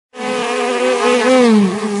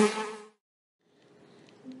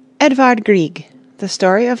Edvard Grieg, The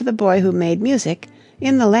Story of the Boy Who Made Music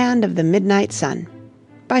in the Land of the Midnight Sun,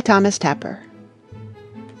 by Thomas Tapper.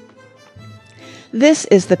 This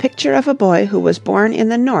is the picture of a boy who was born in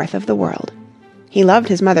the north of the world. He loved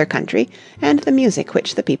his mother country and the music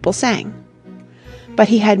which the people sang. But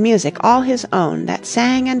he had music all his own that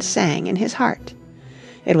sang and sang in his heart.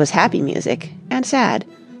 It was happy music and sad,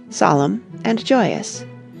 solemn and joyous.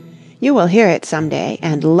 You will hear it some day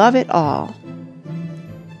and love it all.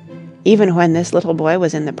 Even when this little boy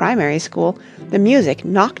was in the primary school, the music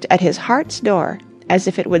knocked at his heart's door, as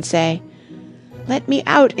if it would say, "Let me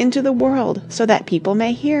out into the world so that people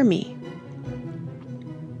may hear me."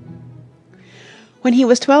 When he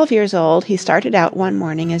was 12 years old, he started out one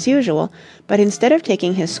morning as usual, but instead of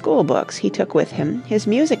taking his school books, he took with him his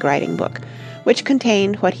music writing book, which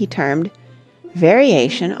contained what he termed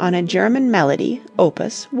Variation on a German Melody,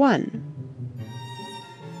 Opus 1.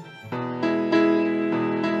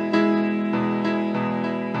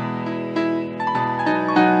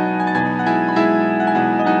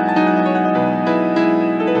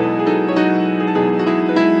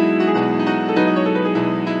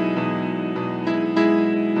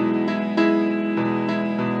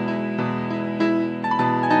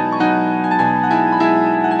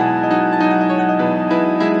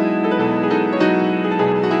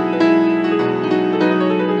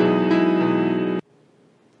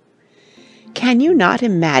 Can you not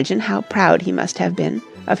imagine how proud he must have been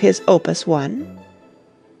of his Opus 1?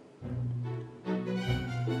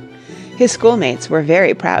 His schoolmates were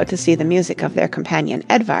very proud to see the music of their companion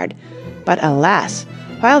Edvard, but alas,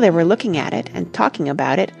 while they were looking at it and talking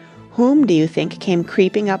about it, whom do you think came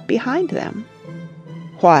creeping up behind them?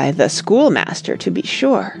 Why, the schoolmaster, to be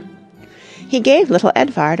sure. He gave little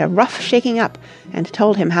Edvard a rough shaking up, and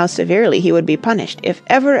told him how severely he would be punished if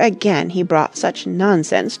ever again he brought such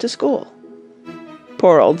nonsense to school.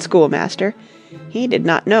 Poor old schoolmaster! He did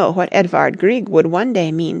not know what Edvard Grieg would one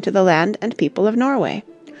day mean to the land and people of Norway.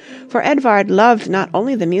 For Edvard loved not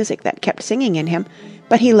only the music that kept singing in him,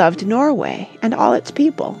 but he loved Norway and all its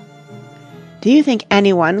people. Do you think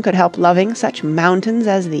anyone could help loving such mountains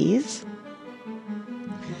as these?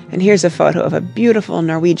 And here's a photo of a beautiful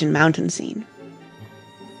Norwegian mountain scene.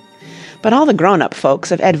 But all the grown-up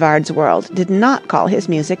folks of Edvard's world did not call his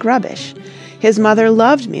music rubbish. His mother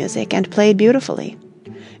loved music and played beautifully.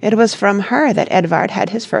 It was from her that Edvard had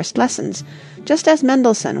his first lessons, just as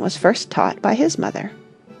Mendelssohn was first taught by his mother.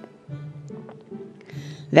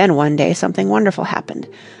 Then one day something wonderful happened.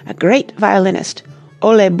 A great violinist,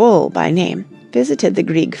 Ole Bull by name, visited the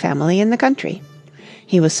Grieg family in the country.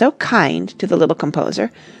 He was so kind to the little composer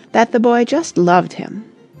that the boy just loved him.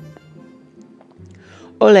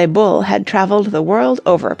 Ole Bull had traveled the world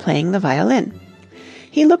over playing the violin.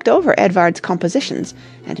 He looked over Edvard's compositions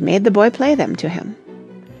and made the boy play them to him.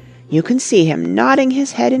 You can see him nodding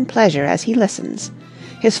his head in pleasure as he listens.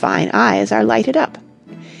 His fine eyes are lighted up.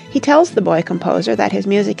 He tells the boy composer that his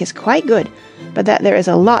music is quite good, but that there is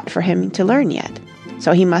a lot for him to learn yet,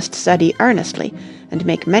 so he must study earnestly and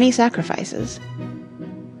make many sacrifices.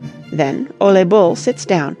 Then Ole Bull sits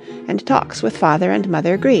down and talks with Father and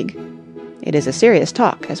Mother Grieg. It is a serious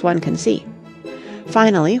talk, as one can see.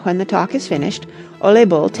 Finally, when the talk is finished, Ole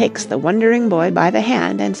Bull takes the wondering boy by the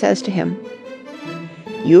hand and says to him,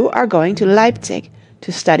 "You are going to Leipzig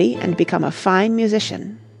to study and become a fine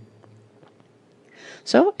musician."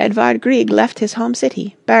 So Edvard Grieg left his home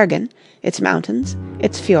city, Bergen, its mountains,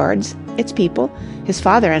 its fjords, its people, his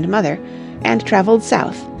father and mother, and traveled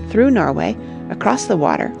south, through Norway, across the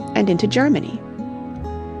water, and into Germany.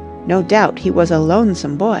 No doubt he was a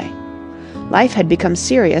lonesome boy. Life had become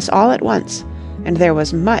serious all at once, and there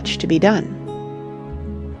was much to be done.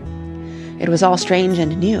 It was all strange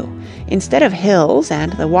and new. Instead of hills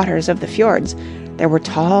and the waters of the fjords, there were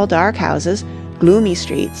tall, dark houses, gloomy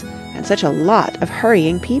streets, and such a lot of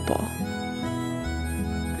hurrying people.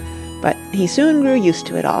 But he soon grew used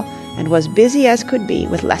to it all, and was busy as could be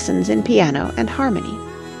with lessons in piano and harmony.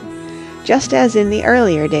 Just as in the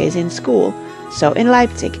earlier days in school, so in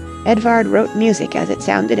Leipzig, Edvard wrote music as it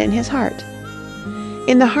sounded in his heart.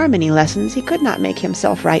 In the harmony lessons he could not make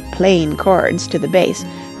himself write plain chords to the bass,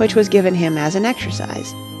 which was given him as an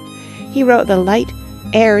exercise. He wrote the light,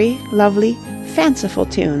 airy, lovely, fanciful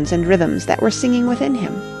tunes and rhythms that were singing within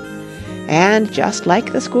him. And just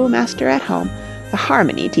like the schoolmaster at home, the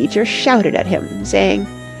harmony teacher shouted at him, saying,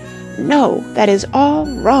 "No, that is all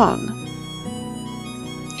wrong."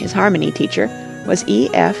 His harmony teacher was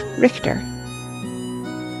E.F. Richter.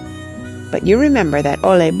 But you remember that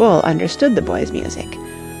Ole Bull understood the boy's music,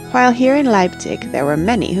 while here in Leipzig there were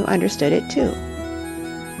many who understood it too.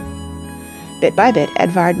 Bit by bit,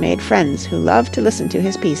 Edvard made friends who loved to listen to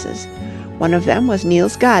his pieces. One of them was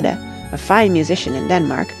Niels Gade, a fine musician in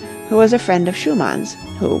Denmark, who was a friend of Schumann's,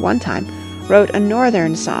 who, one time, wrote a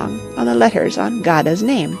northern song on the letters on Gade's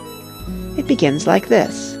name. It begins like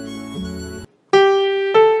this.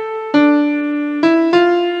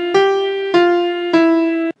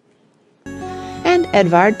 And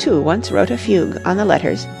Edvard too once wrote a fugue on the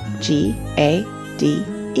letters G-A-D-E.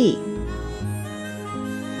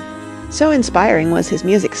 So inspiring was his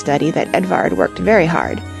music study that Edvard worked very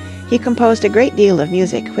hard. He composed a great deal of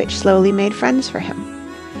music which slowly made friends for him.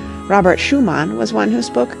 Robert Schumann was one who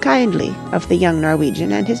spoke kindly of the young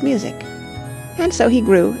Norwegian and his music. And so he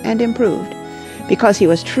grew and improved. Because he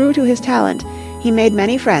was true to his talent, he made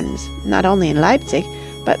many friends, not only in Leipzig,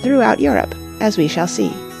 but throughout Europe, as we shall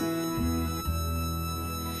see.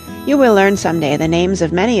 You will learn someday the names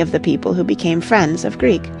of many of the people who became friends of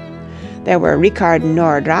Grieg. There were Richard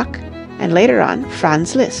Nordraak, and later on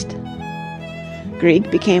Franz Liszt.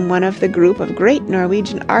 Grieg became one of the group of great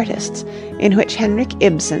Norwegian artists in which Henrik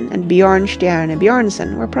Ibsen and Bjørnstjerne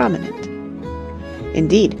Bjørnson were prominent.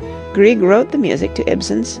 Indeed, Grieg wrote the music to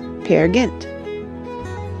Ibsen's Peer Gynt.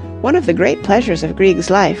 One of the great pleasures of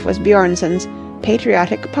Grieg's life was Bjørnson's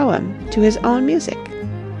patriotic poem to his own music.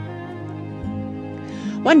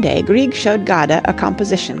 One day Grieg showed Gade a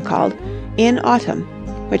composition called In Autumn,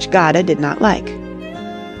 which Gade did not like.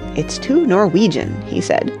 "It's too Norwegian," he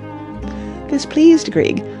said. This pleased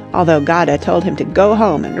Grieg, although Gade told him to go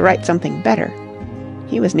home and write something better.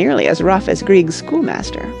 He was nearly as rough as Grieg's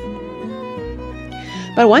schoolmaster.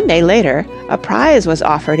 But one day later, a prize was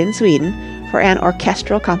offered in Sweden for an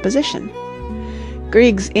orchestral composition.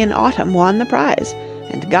 Grieg's In Autumn won the prize,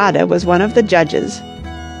 and Gade was one of the judges.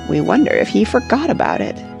 We wonder if he forgot about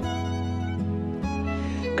it.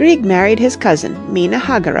 Grieg married his cousin, Mina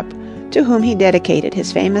Hagerup, to whom he dedicated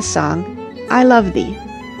his famous song, I Love Thee.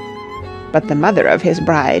 But the mother of his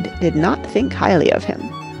bride did not think highly of him.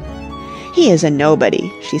 "He is a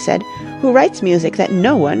nobody," she said, "who writes music that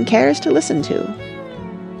no one cares to listen to."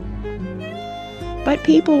 But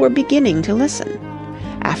people were beginning to listen.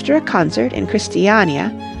 After a concert in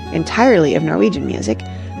Christiania, entirely of Norwegian music,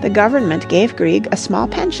 the government gave Grieg a small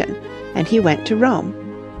pension, and he went to Rome.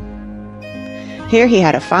 Here he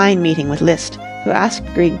had a fine meeting with Liszt, who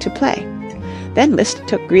asked Grieg to play. Then Liszt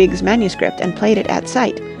took Grieg's manuscript and played it at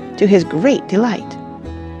sight, to his great delight.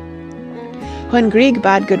 When Grieg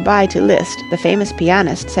bade goodbye to Liszt, the famous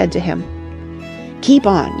pianist said to him, "Keep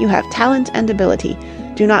on, you have talent and ability.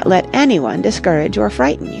 Do not let anyone discourage or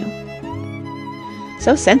frighten you."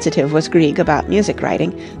 So sensitive was Grieg about music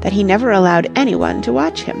writing that he never allowed anyone to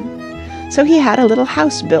watch him. So he had a little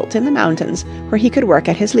house built in the mountains where he could work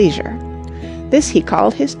at his leisure. This he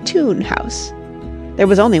called his tune house. There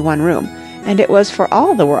was only one room, and it was for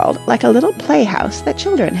all the world like a little playhouse that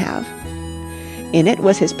children have. In it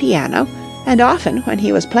was his piano, and often when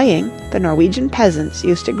he was playing, the Norwegian peasants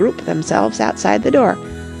used to group themselves outside the door,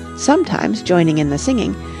 sometimes joining in the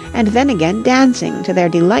singing, and then again dancing to their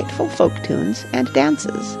delightful folk tunes and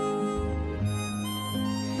dances.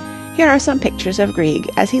 Here are some pictures of Grieg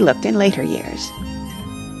as he looked in later years.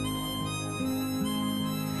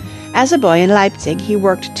 As a boy in Leipzig, he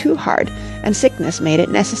worked too hard, and sickness made it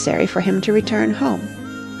necessary for him to return home.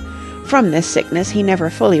 From this sickness he never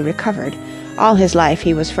fully recovered. All his life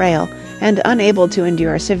he was frail, and unable to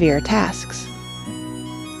endure severe tasks.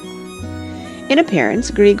 In appearance,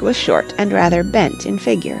 Grieg was short and rather bent in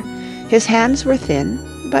figure. His hands were thin,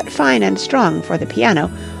 but fine and strong for the piano,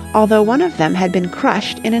 although one of them had been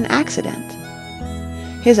crushed in an accident.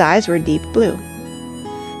 His eyes were deep blue.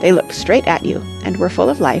 They looked straight at you, and were full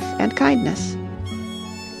of life and kindness.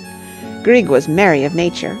 Grieg was merry of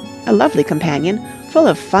nature, a lovely companion, full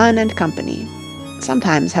of fun and company.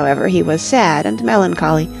 Sometimes, however, he was sad and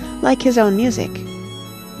melancholy, like his own music.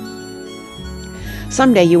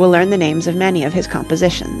 Some day you will learn the names of many of his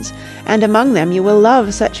compositions, and among them you will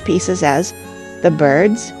love such pieces as The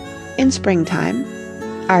Birds, In Springtime,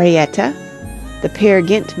 Arietta, the Peer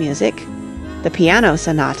Gynt music, the Piano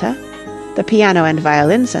Sonata, the Piano and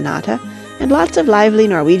Violin Sonata, and lots of lively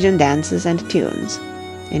Norwegian dances and tunes.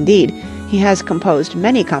 Indeed, he has composed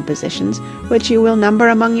many compositions which you will number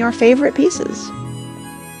among your favorite pieces.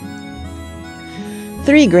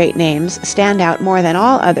 Three great names stand out more than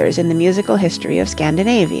all others in the musical history of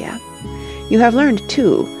Scandinavia. You have learned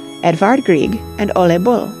two, Edvard Grieg and Ole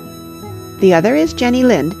Bull. The other is Jenny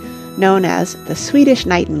Lind, known as the Swedish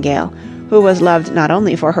Nightingale, who was loved not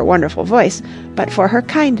only for her wonderful voice, but for her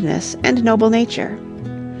kindness and noble nature.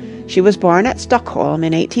 She was born at Stockholm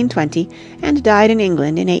in 1820 and died in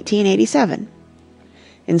England in 1887.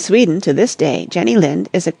 In Sweden to this day Jenny Lind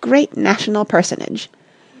is a great national personage.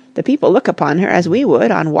 The people look upon her as we would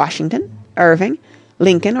on Washington, Irving,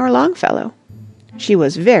 Lincoln, or Longfellow. She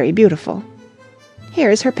was very beautiful. Here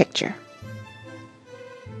is her picture.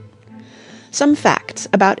 Some facts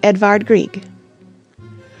about Edvard Grieg.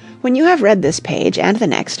 When you have read this page and the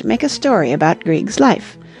next, make a story about Grieg's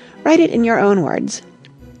life. Write it in your own words.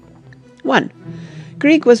 1.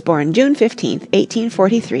 Grieg was born June 15,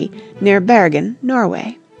 1843, near Bergen,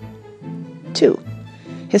 Norway. 2.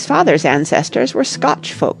 His father's ancestors were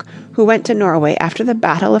Scotch folk who went to Norway after the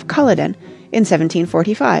Battle of Culloden in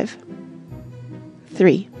 1745.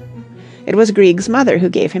 3. It was Grieg's mother who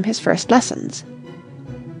gave him his first lessons.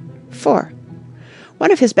 4.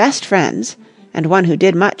 One of his best friends, and one who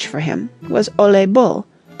did much for him, was Ole Bull,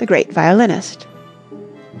 the great violinist.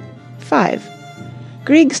 5.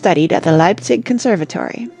 Grieg studied at the Leipzig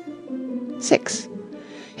Conservatory. 6.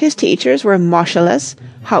 His teachers were Moscheles,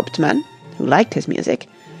 Hauptmann, who liked his music,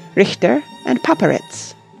 Richter, and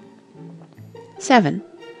Papperitz. 7.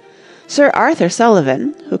 Sir Arthur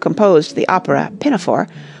Sullivan, who composed the opera Pinafore,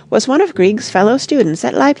 was one of Grieg's fellow students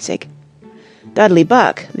at Leipzig. Dudley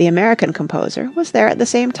Buck, the American composer, was there at the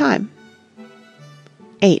same time.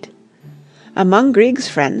 8. Among Grieg's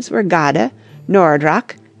friends were Gade,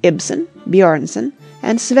 Nordraak, Ibsen, Bjørnson,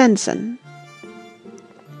 and Svensson.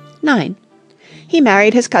 9. He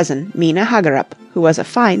married his cousin, Mina Hagerup, who was a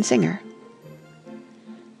fine singer.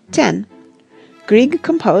 10. Grieg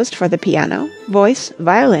composed for the piano, voice,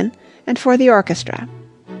 violin, and for the orchestra.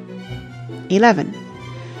 11.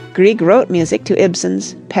 Grieg wrote music to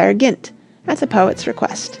Ibsen's Peer Gynt at the poet's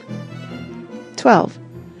request. 12.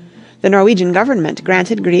 The Norwegian government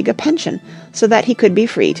granted Grieg a pension so that he could be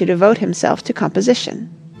free to devote himself to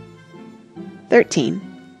composition. 13.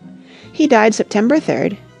 He died September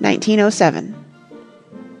 3, 1907.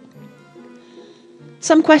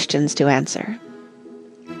 Some questions to answer.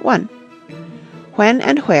 1. When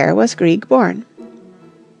and where was Grieg born?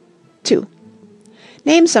 2.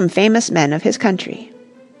 Name some famous men of his country.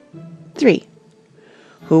 3.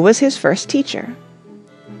 Who was his first teacher?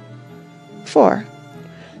 4.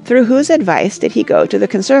 Through whose advice did he go to the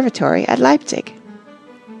conservatory at Leipzig?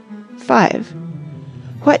 5.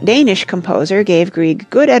 What Danish composer gave Grieg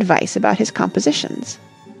good advice about his compositions?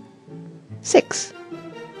 6.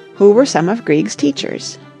 Who were some of Grieg's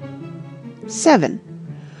teachers? 7.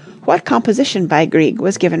 What composition by Grieg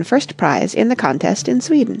was given first prize in the contest in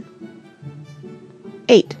Sweden?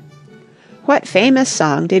 8. What famous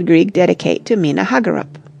song did Grieg dedicate to Mina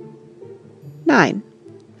Hagerup? 9.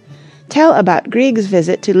 Tell about Grieg's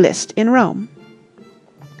visit to Liszt in Rome.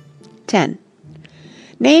 10.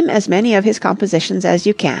 Name as many of his compositions as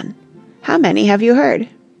you can. How many have you heard?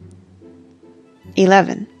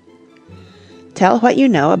 11. Tell what you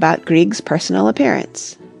know about Grieg's personal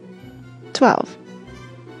appearance. 12.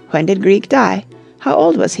 When did Grieg die? How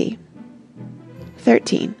old was he?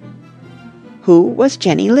 13. Who was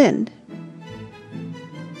Jenny Lind?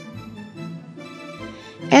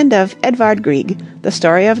 End of Edvard Grieg, the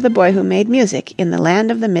story of the boy who made music in the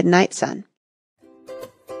land of the midnight sun.